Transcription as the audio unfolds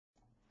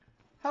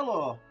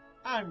Hello,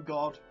 I'm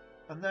God,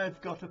 and they've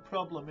got a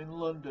problem in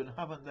London,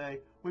 haven't they,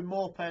 with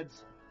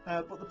mopeds.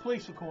 But the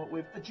police have come up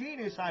with a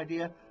genius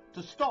idea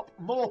to stop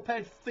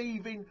moped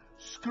thieving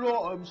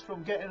scrotums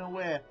from getting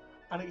away.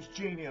 And it's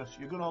genius.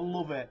 You're going to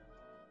love it.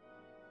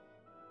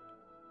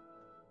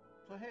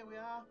 So here we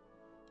are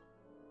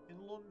in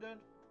London,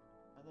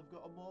 and they've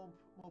got a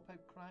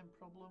moped crime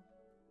problem.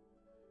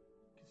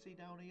 You can see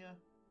down here,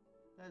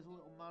 there's a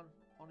little man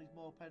on his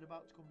moped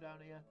about to come down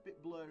here.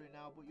 Bit blurry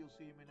now, but you'll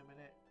see him in a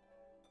minute.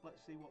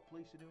 Let's see what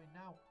police are doing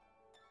now.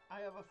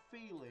 I have a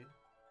feeling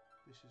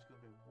this is going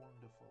to be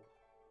wonderful.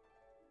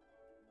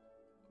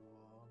 Go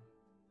on.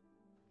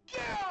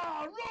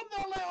 Yeah! Run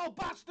the little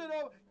bastard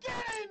over! Get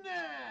in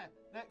there!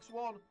 Next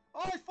one.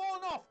 Oh, he's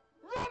fallen off!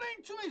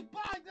 Running to his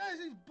bike! There's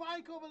his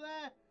bike over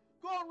there!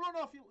 Go on,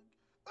 run off, you...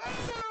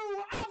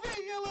 Oh! Have it,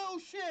 you little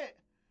shit!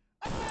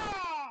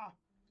 Ah!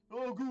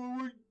 Oh, go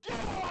on! Go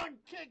on!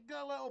 Kick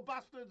the little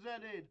bastard's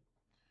head in!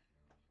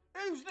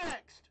 Who's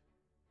next?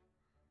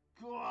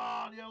 Go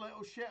on, you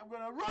little shit, I'm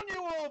going to run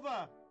you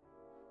over!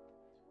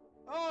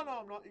 Oh, no,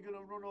 I'm not. You're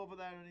going to run over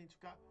there and into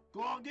car.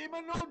 Go on, give him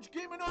a nudge,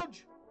 give him a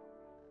nudge!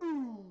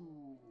 Ooh!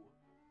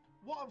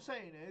 What I'm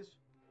saying is,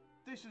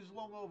 this is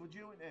long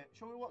overdue, isn't it?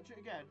 Shall we watch it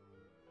again?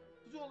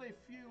 There's only a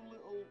few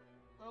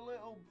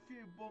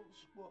few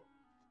bumps, but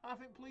I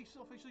think police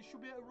officers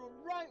should be able to run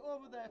right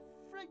over their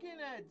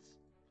friggin' heads.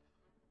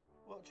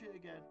 Watch it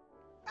again.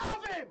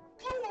 Have him!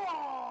 Go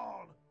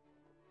on!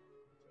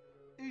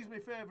 He's my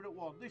favourite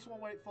one. This one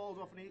where it falls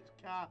off and hits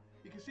car.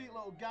 You can see a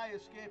little guy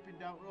escaping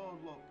down the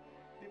road, look.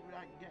 Didn't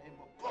really get him,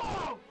 but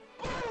boom!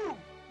 Boom!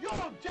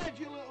 You're dead,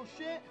 you little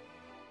shit!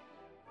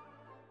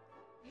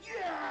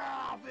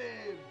 Yeah! Have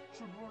him!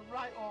 Should run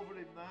right over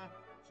him there.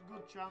 It's a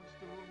good chance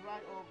to run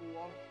right over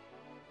one.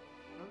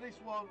 And this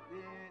one,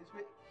 yeah, it's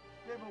a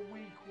bit of a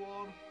weak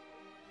one.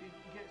 He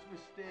gets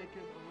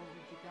mistaken and runs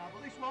into car.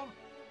 But this one,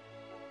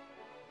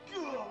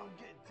 go on,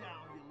 get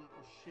down, you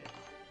little shit.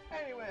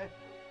 Anyway,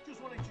 just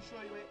wanted to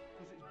show you it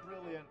because it's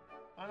brilliant.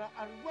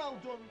 And well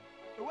done,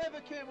 whoever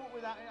came up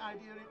with that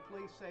idea in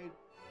police saying,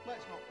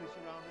 let's not piss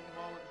around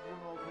anymore, let's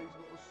run over these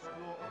little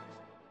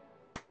scrotums.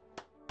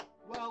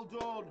 Well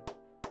done.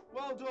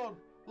 Well done.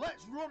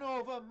 Let's run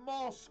over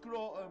more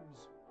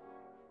scrotums.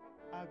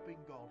 I've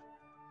been God.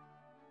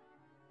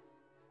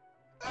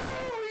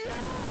 Oh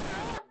yeah!